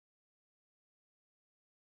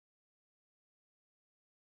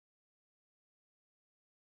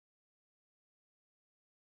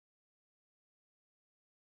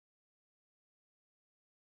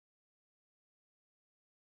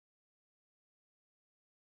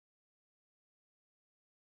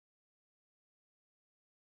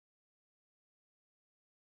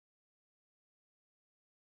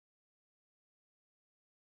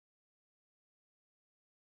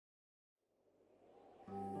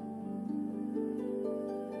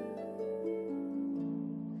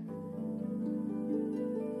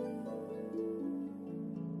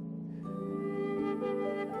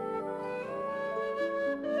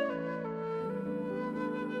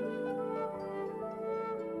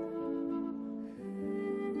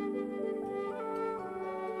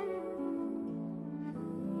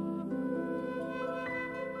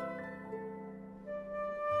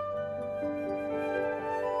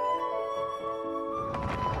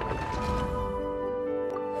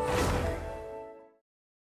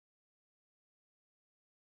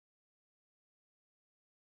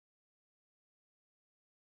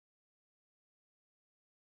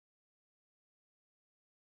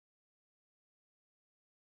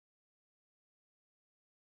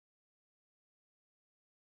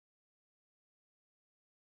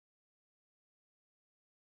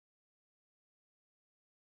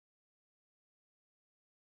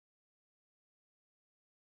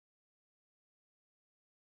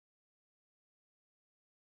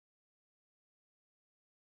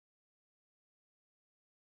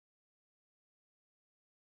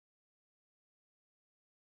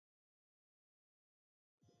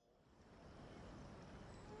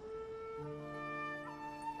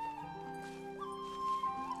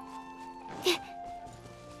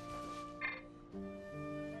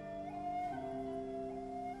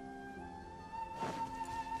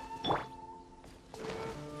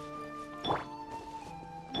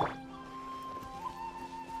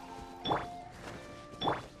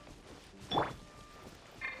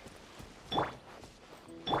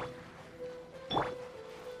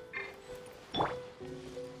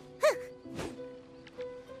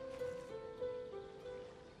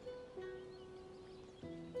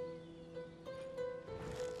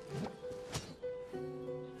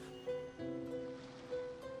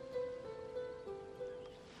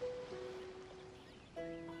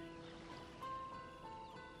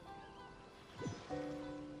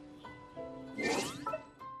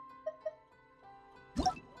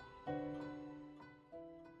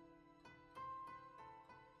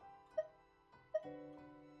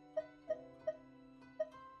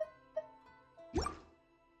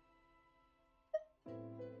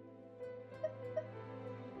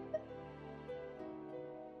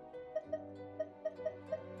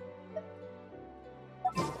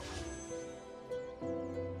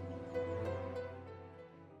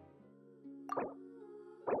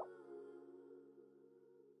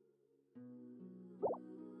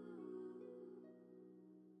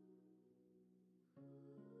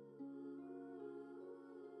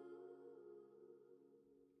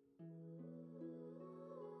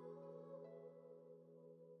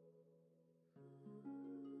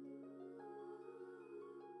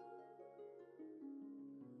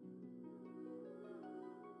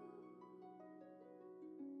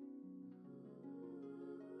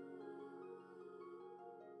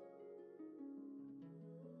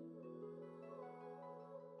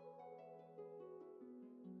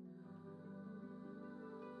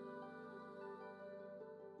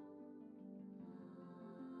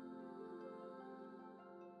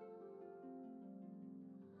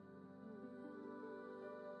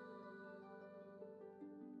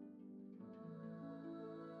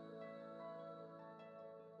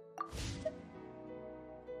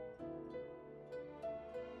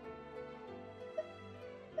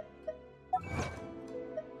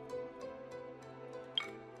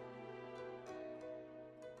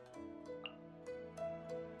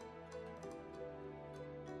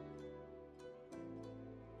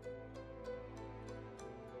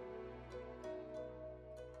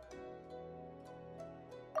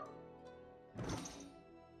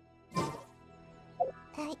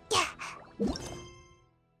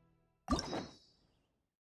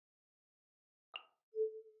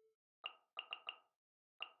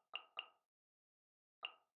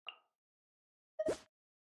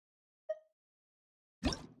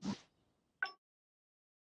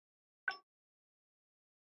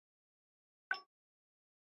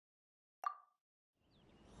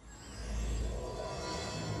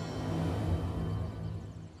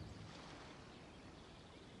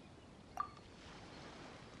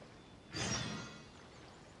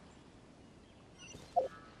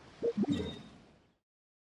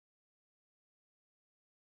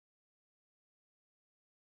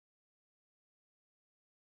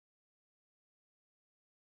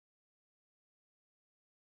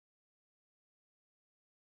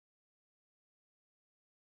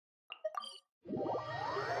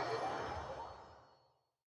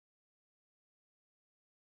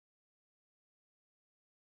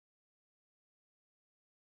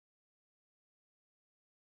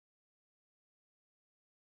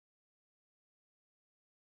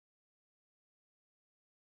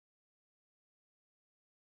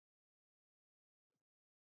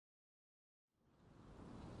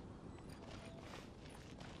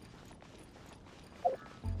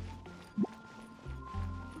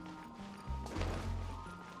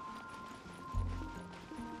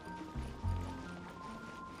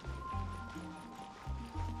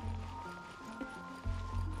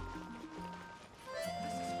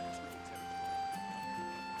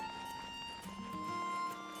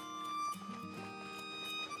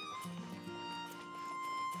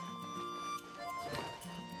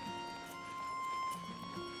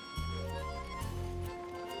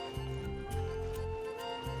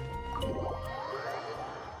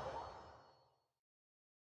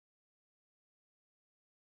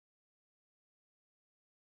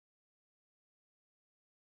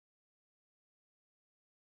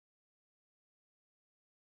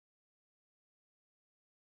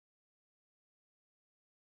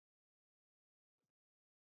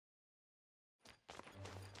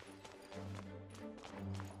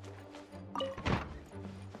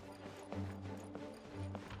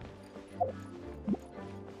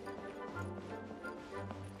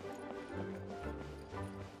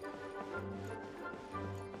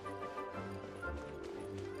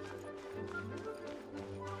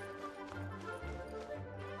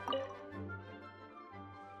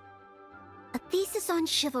A thesis on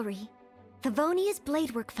chivalry. Favonia's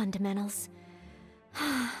bladework fundamentals.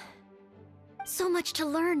 So much to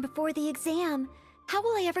learn before the exam. How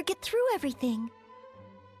will I ever get through everything?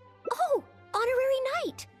 Oh, honorary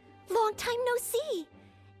knight! Long time no see.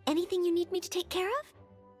 Anything you need me to take care of?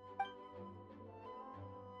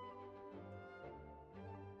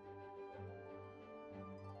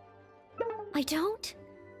 I don't?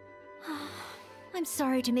 I'm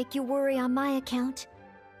sorry to make you worry on my account.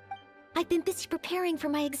 I've been busy preparing for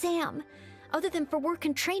my exam. Other than for work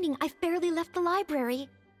and training, I've barely left the library.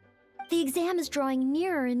 The exam is drawing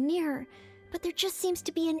nearer and nearer, but there just seems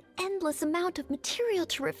to be an endless amount of material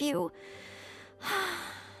to review.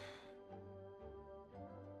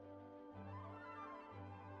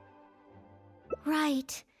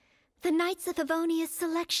 Right. The Knights of Favonia's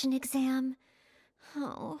selection exam.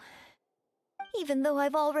 Oh. Even though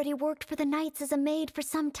I've already worked for the Knights as a maid for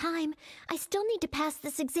some time, I still need to pass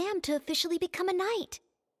this exam to officially become a knight.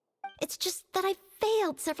 It's just that I've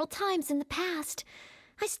failed several times in the past.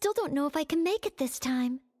 I still don't know if I can make it this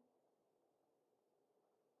time.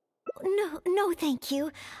 No, thank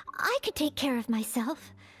you. I could take care of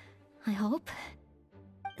myself. I hope.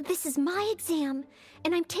 This is my exam,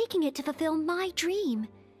 and I'm taking it to fulfill my dream.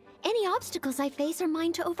 Any obstacles I face are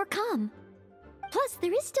mine to overcome. Plus,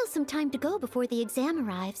 there is still some time to go before the exam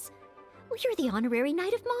arrives. Well, you're the honorary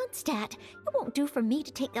knight of Mondstadt. It won't do for me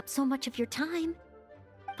to take up so much of your time.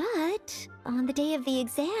 But on the day of the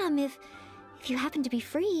exam, if you happen to be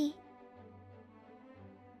free...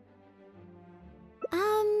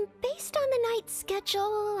 Based on the night's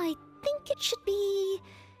schedule, I think it should be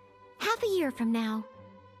half a year from now.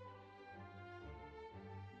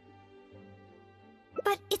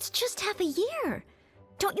 But it's just half a year.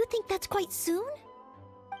 Don't you think that's quite soon?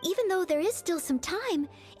 Even though there is still some time,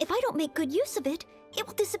 if I don't make good use of it, it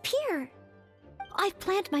will disappear. I've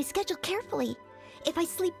planned my schedule carefully. If I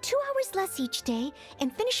sleep 2 hours less each day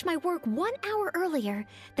and finish my work 1 hour earlier,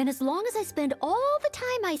 then as long as I spend all the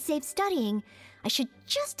time I save studying, I should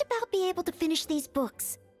just about be able to finish these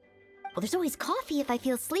books. Well, there's always coffee if I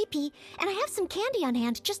feel sleepy, and I have some candy on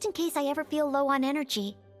hand just in case I ever feel low on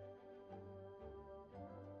energy.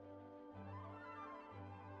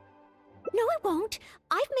 No, it won't.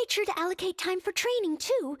 I've made sure to allocate time for training,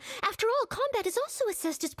 too. After all, combat is also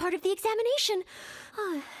assessed as part of the examination.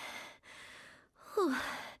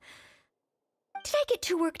 Did I get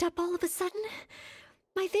too worked up all of a sudden?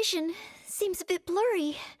 My vision seems a bit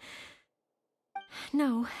blurry.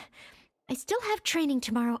 No, I still have training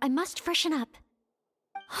tomorrow. I must freshen up.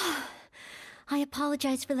 I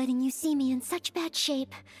apologize for letting you see me in such bad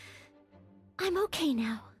shape. I'm okay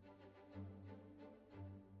now.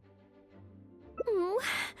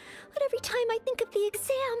 But every time I think of the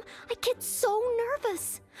exam, I get so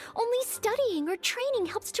nervous. Only studying or training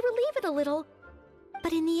helps to relieve it a little.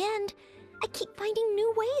 But in the end, I keep finding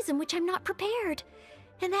new ways in which I'm not prepared.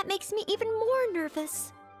 And that makes me even more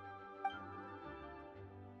nervous.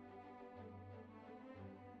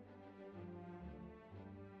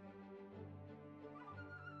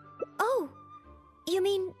 Oh, you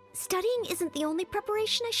mean studying isn't the only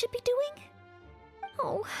preparation I should be doing?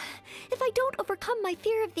 Oh, if I don't overcome my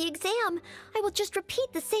fear of the exam, I will just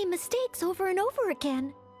repeat the same mistakes over and over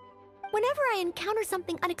again. Whenever I encounter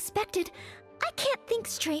something unexpected, I can't think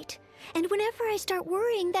straight. And whenever I start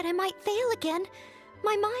worrying that I might fail again,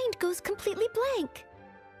 my mind goes completely blank.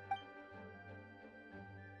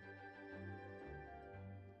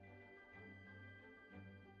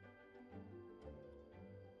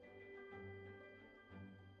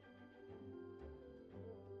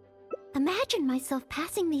 Imagine myself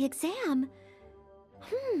passing the exam.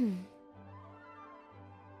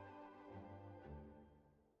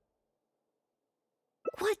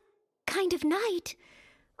 What kind of knight?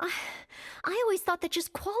 I always thought that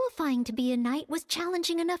just qualifying to be a knight was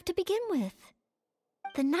challenging enough to begin with.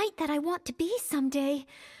 The knight that I want to be someday.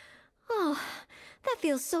 Oh, that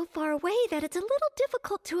feels so far away that it's a little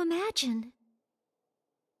difficult to imagine.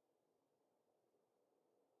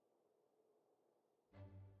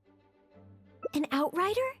 An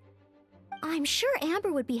outrider? I'm sure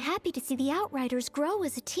Amber would be happy to see the outriders grow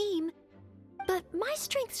as a team. But my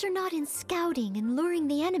strengths are not in scouting and luring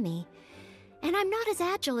the enemy. And I'm not as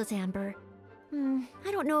agile as Amber.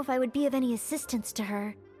 I don't know if I would be of any assistance to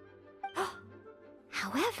her.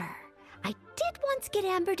 However, I did once get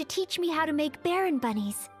Amber to teach me how to make Baron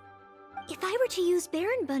Bunnies. If I were to use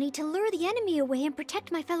Baron Bunny to lure the enemy away and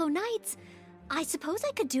protect my fellow knights, I suppose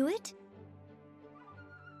I could do it.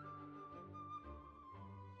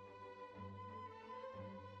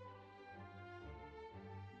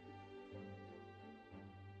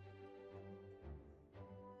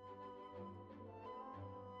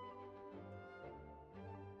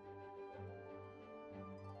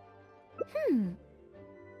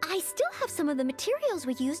 I still have some of the materials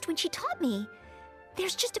we used when she taught me.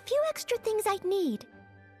 There's just a few extra things I'd need.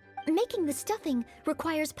 Making the stuffing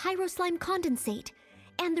requires pyroslime condensate,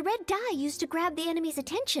 and the red dye used to grab the enemy's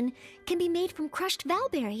attention can be made from crushed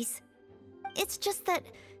valberries. It's just that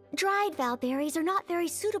dried valberries are not very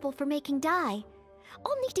suitable for making dye.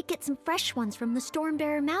 I'll need to get some fresh ones from the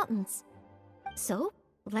Stormbearer Mountains. So,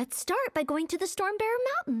 let's start by going to the Stormbearer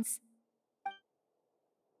Mountains.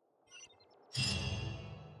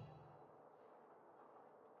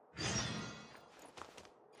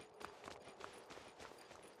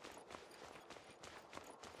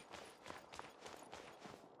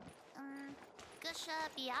 Gusha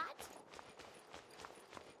Biat?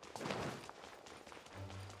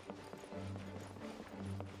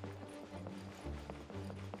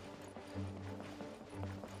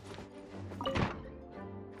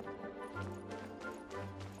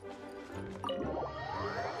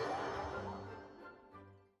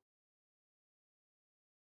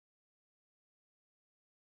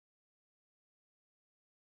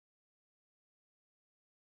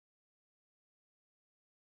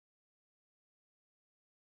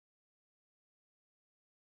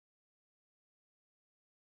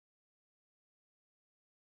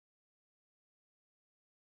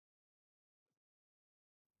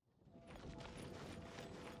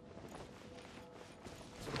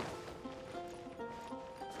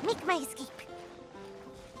 Make my escape.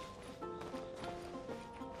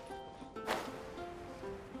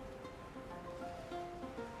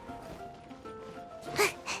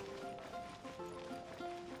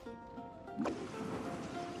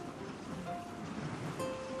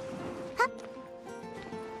 Hup.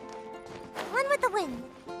 One with the wind.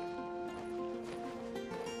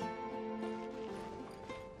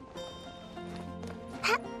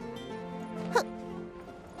 Hup. Huh.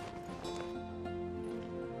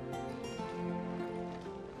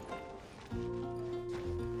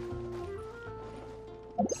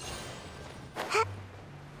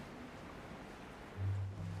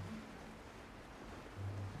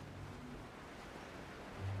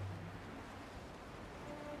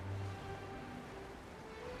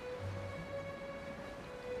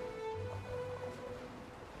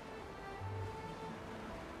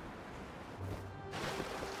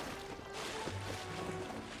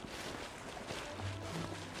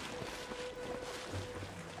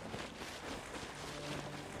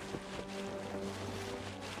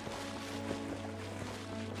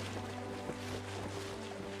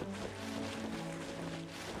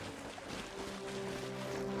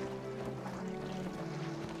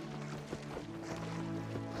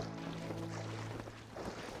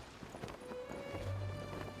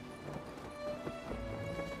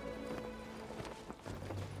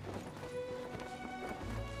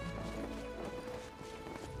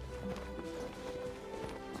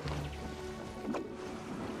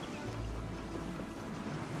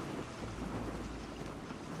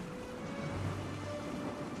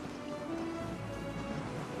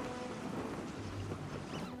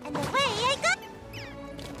 And away I go!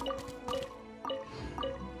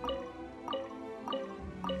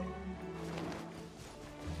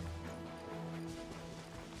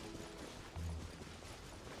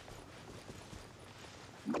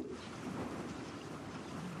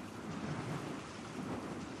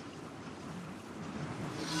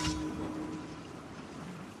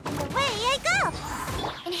 And away I go!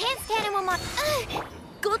 Enhanced animal mod.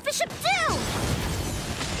 Goldfish up down!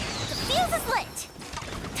 The fuse is lit!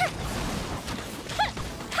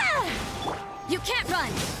 You can't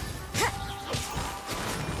run!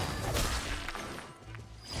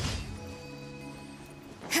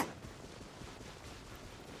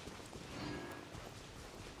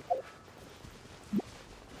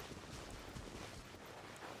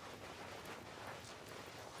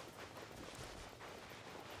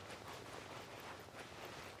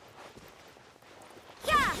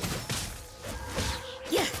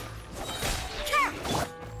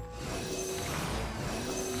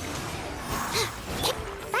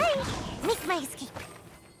 Bye! Make my escape.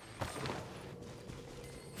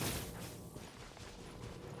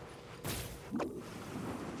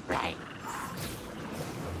 Right.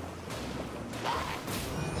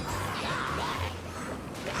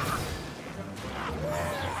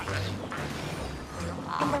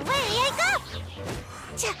 And away I go!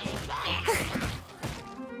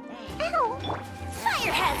 Ow!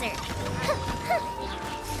 Fire hazard!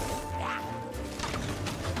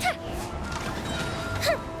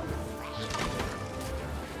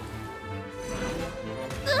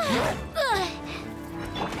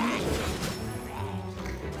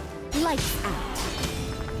 Lights out.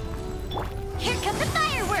 Here come the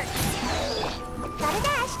fireworks! Gotta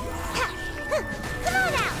dash! Ha! Huh. Come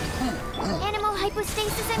on out! Animal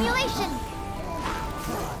hypostasis emulation!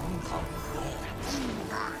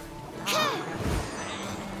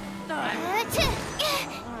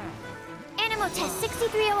 Animal test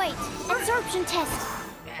 6308. Absorption test.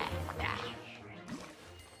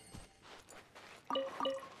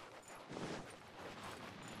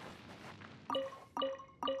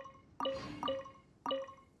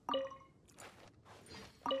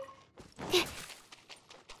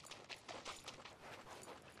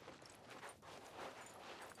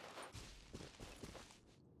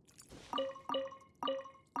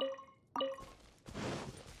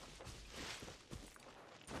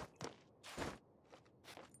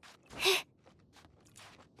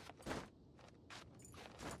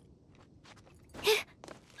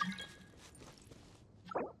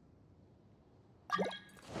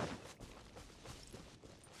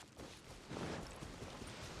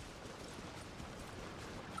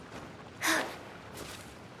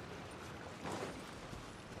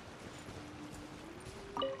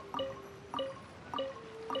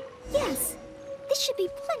 Yes, this should be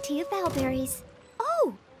plenty of valberries.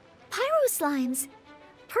 Oh, pyro slimes.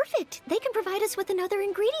 Perfect. They can provide us with another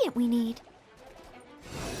ingredient we need.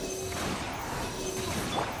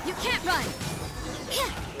 You can't run!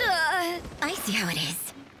 I see how it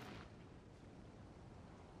is.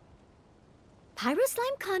 Pyro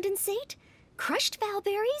slime condensate, crushed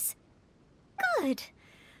valberries. Good.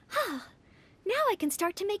 Now I can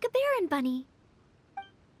start to make a Baron bunny.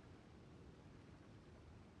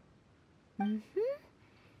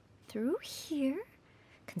 Through here.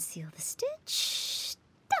 Conceal the stitch.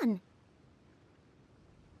 Done.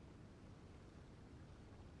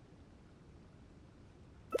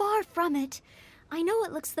 Far from it. I know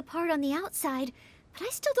it looks the part on the outside, but I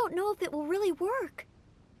still don't know if it will really work.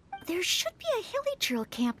 There should be a hilly trail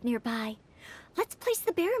camp nearby. Let's place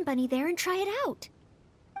the Baron bunny there and try it out.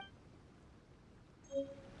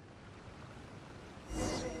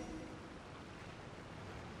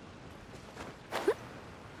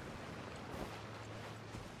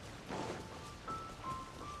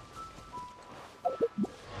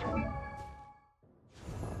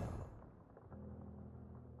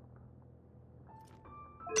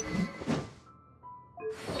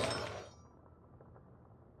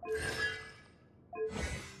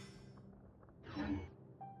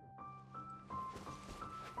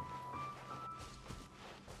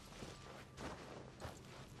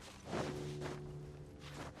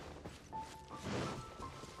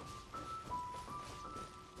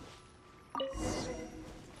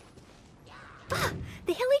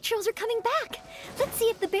 The hilly trails are coming back. Let's see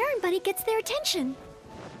if the Baron bunny gets their attention.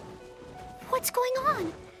 What's going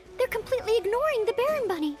on? They're completely ignoring the Baron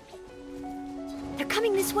bunny. They're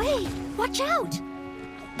coming this way. Watch out!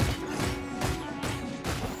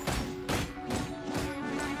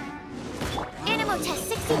 Animal test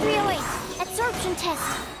 6308. Absorption test.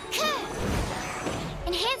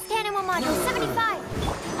 Enhanced animal module 75.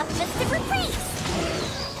 A festive reprise.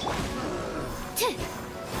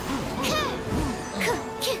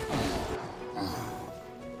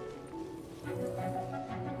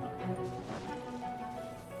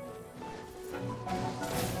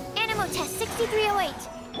 Animal test 6308.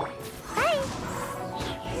 Bye.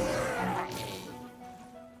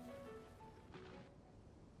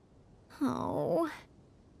 Oh.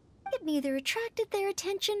 It neither attracted their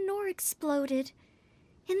attention nor exploded.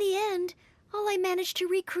 In the end, all I managed to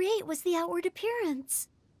recreate was the outward appearance.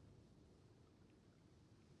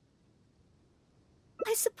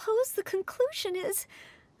 I suppose the conclusion is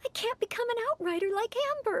I can't become an outrider like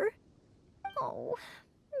Amber. Oh,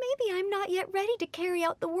 maybe I'm not yet ready to carry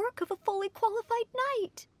out the work of a fully qualified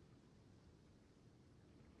knight.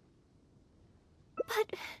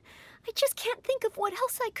 But I just can't think of what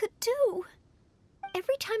else I could do.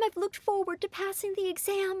 Every time I've looked forward to passing the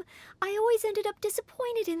exam, I always ended up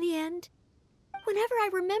disappointed in the end. Whenever I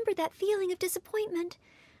remember that feeling of disappointment,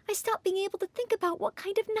 I stop being able to think about what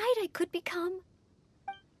kind of knight I could become.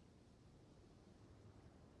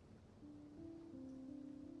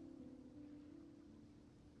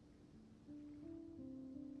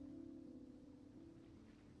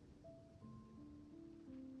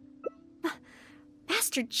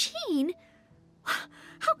 Master Jean?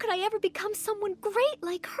 How could I ever become someone great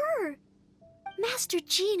like her? Master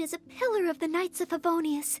Jean is a pillar of the Knights of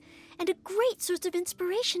Favonius, and a great source of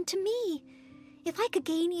inspiration to me. If I could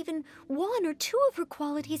gain even one or two of her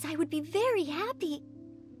qualities, I would be very happy.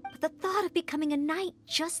 But the thought of becoming a knight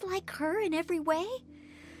just like her in every way?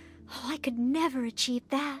 Oh, I could never achieve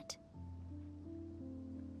that.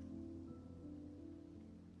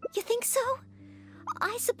 You think so?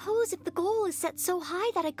 I suppose if the goal is set so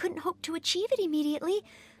high that I couldn't hope to achieve it immediately,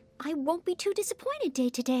 I won't be too disappointed day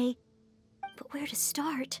to day. But where to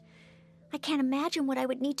start? I can't imagine what I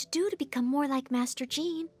would need to do to become more like Master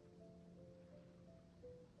Jean.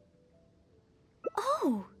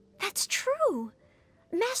 Oh, that's true.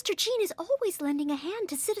 Master Jean is always lending a hand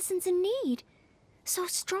to citizens in need. So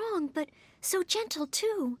strong, but so gentle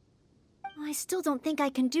too. I still don't think I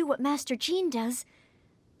can do what Master Jean does,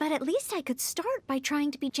 but at least I could start by trying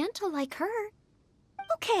to be gentle like her.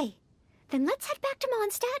 Okay, then let's head back to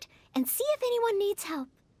Mondstadt and see if anyone needs help.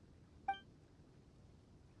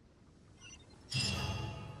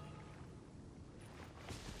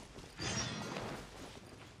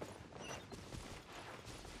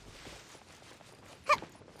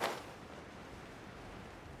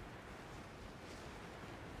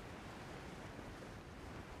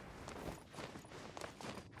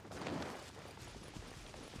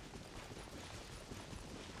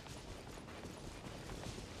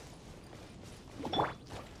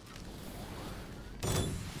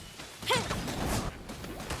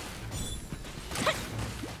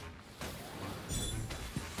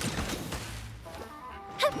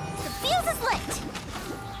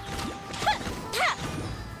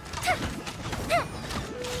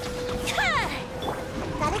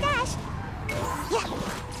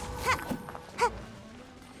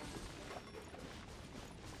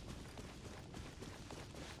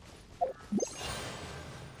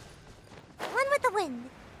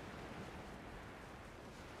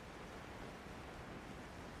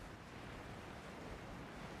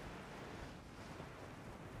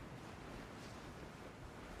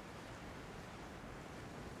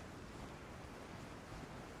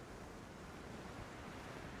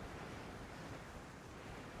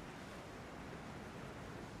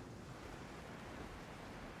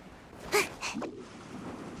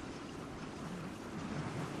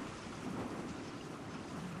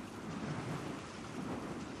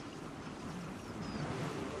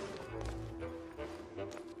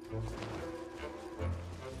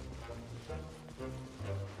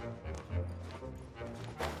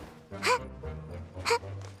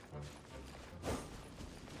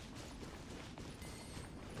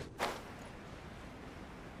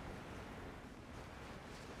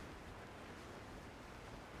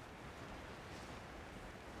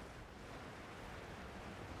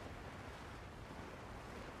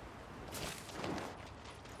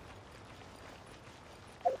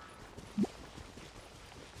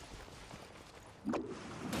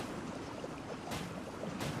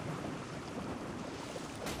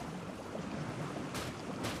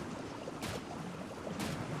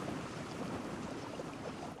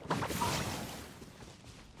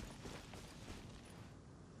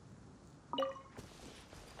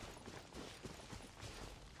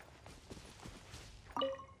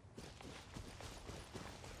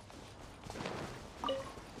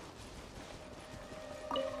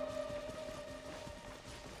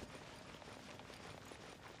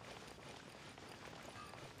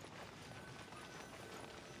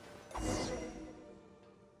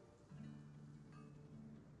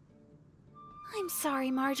 I'm sorry,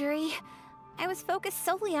 Marjorie. I was focused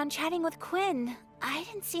solely on chatting with Quinn. I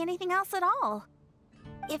didn't see anything else at all.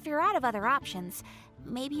 If you're out of other options,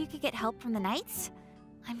 maybe you could get help from the Knights?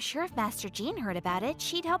 I'm sure if Master Jean heard about it,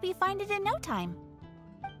 she'd help you find it in no time.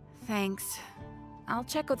 Thanks. I'll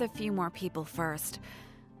check with a few more people first.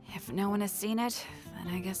 If no one has seen it,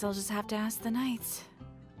 then I guess I'll just have to ask the Knights.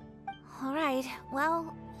 Alright,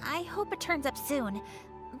 well, I hope it turns up soon.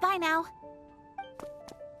 Bye now.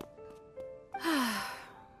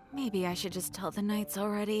 Maybe I should just tell the Knights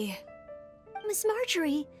already. Miss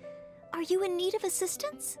Marjorie, are you in need of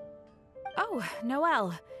assistance? Oh,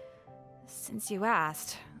 Noelle. Since you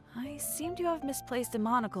asked, I seem to have misplaced a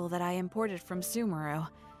monocle that I imported from Sumeru.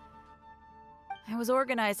 I was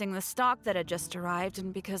organizing the stock that had just arrived,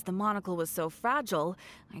 and because the monocle was so fragile,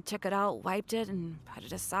 I took it out, wiped it, and put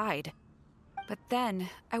it aside. But then,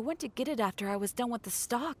 I went to get it after I was done with the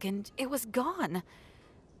stock, and it was gone.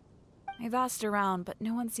 I've asked around, but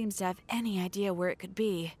no one seems to have any idea where it could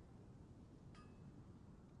be.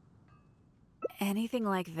 Anything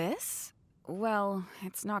like this? Well,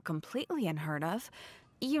 it's not completely unheard of.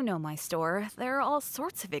 You know my store. There are all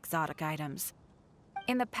sorts of exotic items.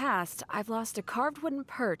 In the past, I've lost a carved wooden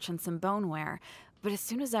perch and some boneware, but as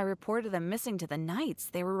soon as I reported them missing to the Knights,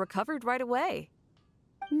 they were recovered right away.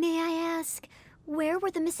 May I ask, where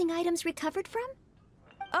were the missing items recovered from?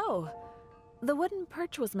 Oh, the wooden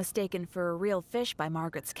perch was mistaken for a real fish by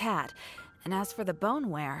Margaret's cat, and as for the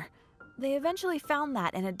boneware, they eventually found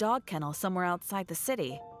that in a dog kennel somewhere outside the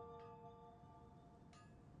city.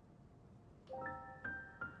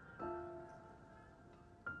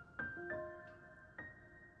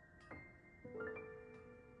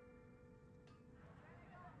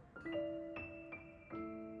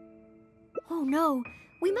 Oh no,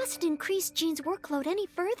 we mustn't increase Jean's workload any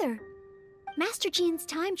further. Master Jean's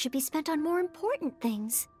time should be spent on more important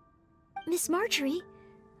things. Miss Marjorie,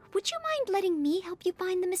 would you mind letting me help you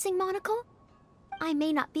find the missing monocle? I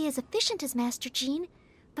may not be as efficient as Master Jean,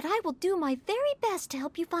 but I will do my very best to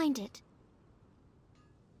help you find it.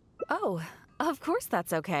 Oh, of course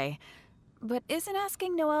that's okay. But isn't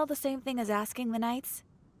asking Noelle the same thing as asking the Knights?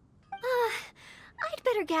 I'd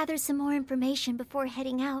better gather some more information before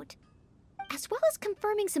heading out. As well as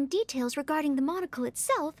confirming some details regarding the monocle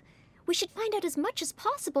itself, we should find out as much as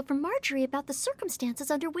possible from Marjorie about the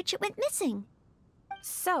circumstances under which it went missing.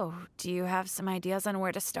 So, do you have some ideas on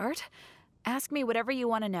where to start? Ask me whatever you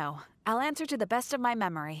want to know. I'll answer to the best of my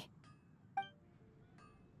memory.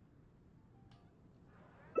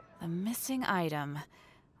 The missing item.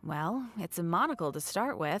 Well, it's a monocle to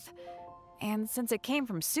start with. And since it came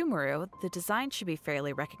from Sumeru, the design should be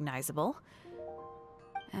fairly recognizable.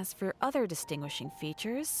 As for other distinguishing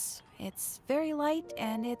features, it's very light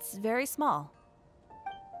and it's very small.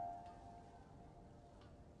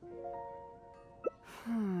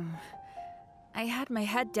 I had my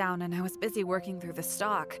head down and I was busy working through the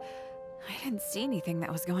stock. I didn't see anything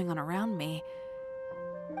that was going on around me.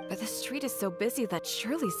 But the street is so busy that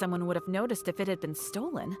surely someone would have noticed if it had been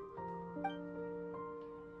stolen.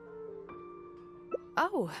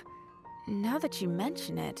 Oh, now that you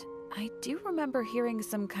mention it, I do remember hearing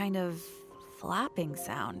some kind of flapping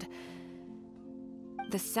sound.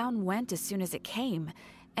 The sound went as soon as it came,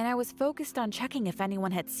 and I was focused on checking if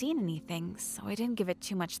anyone had seen anything, so I didn't give it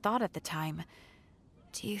too much thought at the time.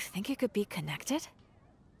 Do you think it could be connected?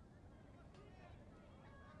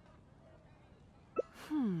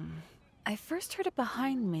 I first heard it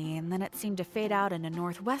behind me, and then it seemed to fade out in a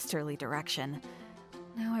northwesterly direction.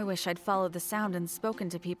 Now I wish I'd followed the sound and spoken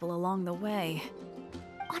to people along the way.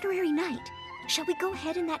 Honorary Knight, shall we go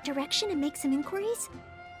ahead in that direction and make some inquiries?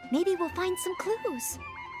 Maybe we'll find some clues.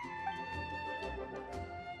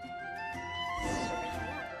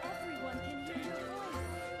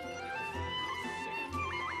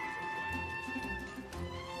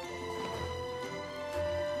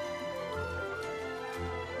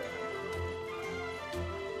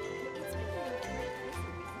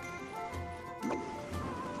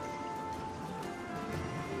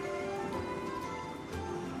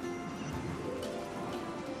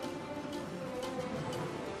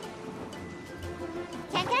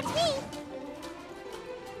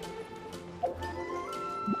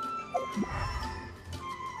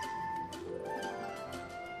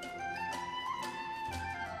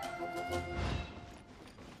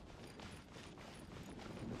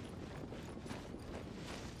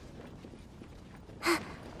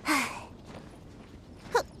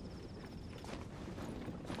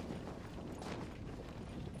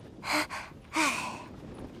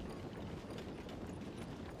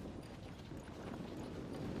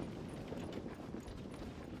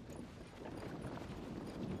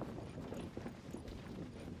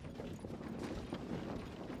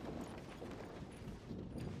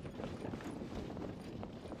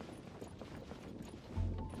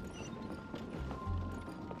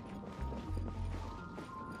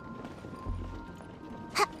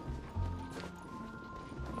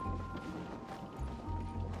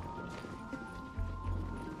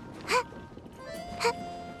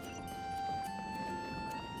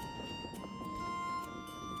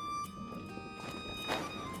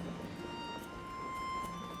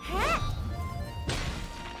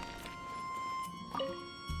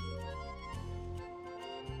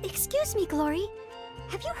 Excuse me, Glory.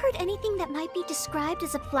 Have you heard anything that might be described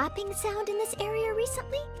as a flapping sound in this area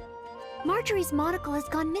recently? Marjorie's monocle has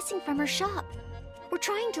gone missing from her shop. We're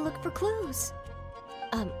trying to look for clues.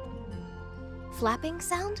 Flapping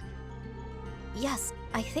sound? Yes,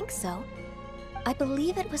 I think so. I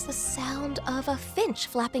believe it was the sound of a finch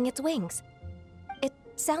flapping its wings. It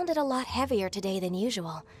sounded a lot heavier today than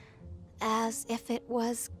usual, as if it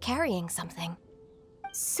was carrying something.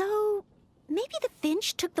 So, maybe the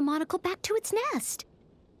finch took the monocle back to its nest.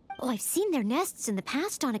 Oh, I've seen their nests in the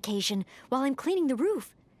past on occasion while I'm cleaning the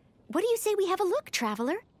roof. What do you say we have a look,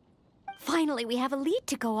 Traveler? Finally, we have a lead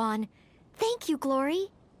to go on. Thank you, Glory.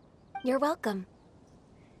 You're welcome.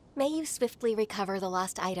 May you swiftly recover the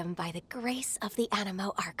lost item by the grace of the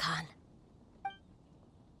Animo Archon.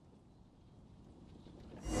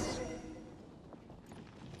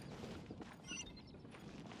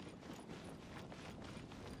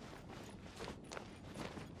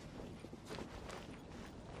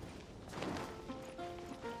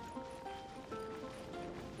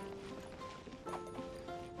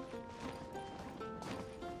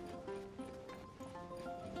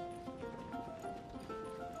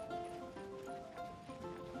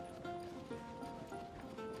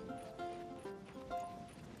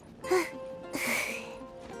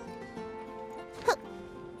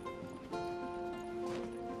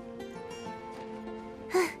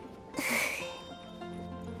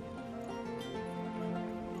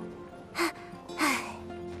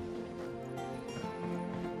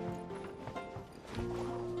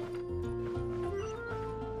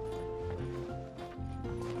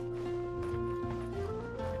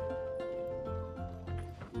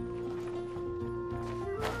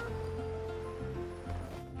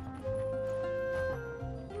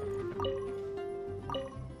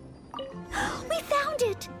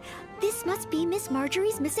 This must be Miss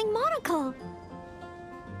Marjorie's missing monocle.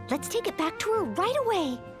 Let's take it back to her right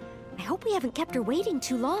away. I hope we haven't kept her waiting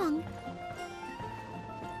too long.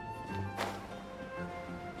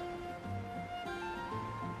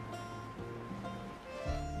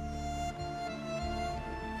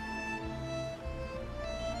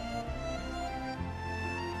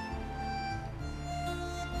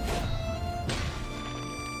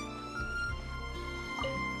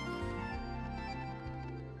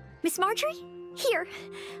 Miss Marjorie? Here,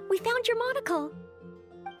 we found your monocle.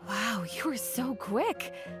 Wow, you were so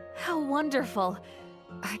quick. How wonderful.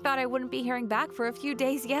 I thought I wouldn't be hearing back for a few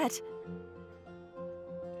days yet.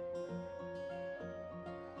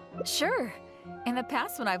 Sure. In the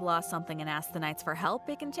past, when I've lost something and asked the Knights for help,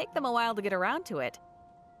 it can take them a while to get around to it.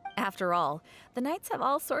 After all, the Knights have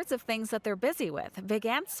all sorts of things that they're busy with, big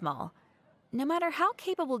and small. No matter how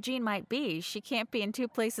capable Jean might be, she can't be in two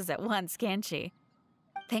places at once, can she?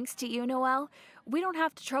 Thanks to you, Noelle, we don't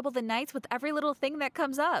have to trouble the Knights with every little thing that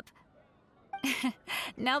comes up.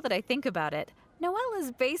 Now that I think about it, Noelle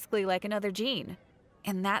is basically like another Jean.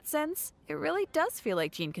 In that sense, it really does feel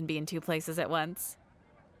like Jean can be in two places at once.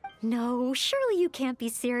 No, surely you can't be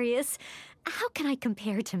serious. How can I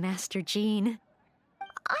compare to Master Jean?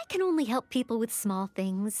 I can only help people with small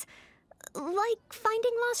things, like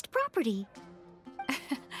finding lost property.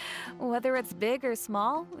 Whether it's big or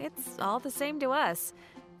small, it's all the same to us.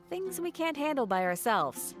 Things we can't handle by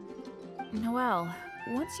ourselves. Noelle,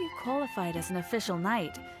 once you've qualified as an official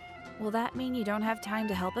knight, will that mean you don't have time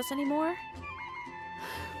to help us anymore?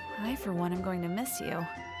 I, for one, am going to miss you.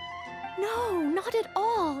 No, not at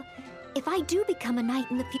all. If I do become a knight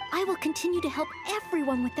in the future, I will continue to help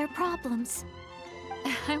everyone with their problems.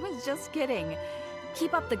 I was just kidding.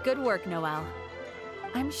 Keep up the good work, Noelle.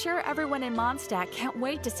 I'm sure everyone in Mondstadt can't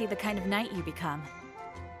wait to see the kind of knight you become.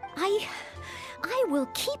 I will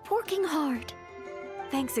keep working hard.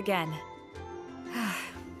 Thanks again.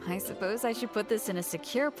 I suppose I should put this in a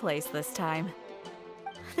secure place this time.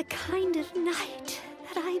 The kind of knight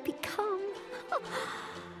that I become.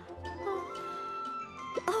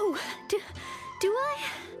 Oh, do I?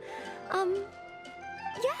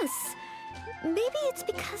 Yes. Maybe it's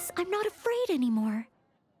because I'm not afraid anymore.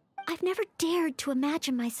 I've never dared to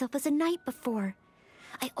imagine myself as a knight before.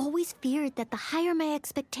 I always feared that the higher my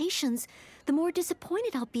expectations, the more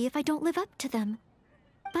disappointed I'll be if I don't live up to them.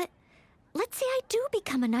 But let's say I do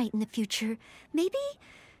become a knight in the future. Maybe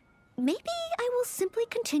I will simply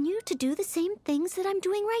continue to do the same things that I'm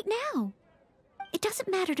doing right now. It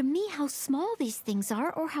doesn't matter to me how small these things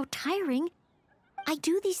are or how tiring. I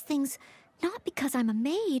do these things not because I'm a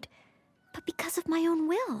maid, but because of my own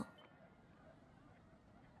will.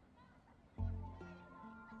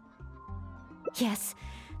 Yes,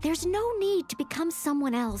 there's no need to become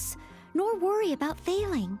someone else, nor worry about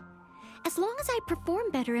failing. as long as I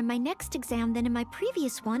perform better in my next exam than in my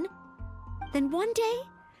previous one, then one day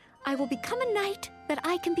I will become a knight that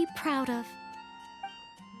I can be proud of.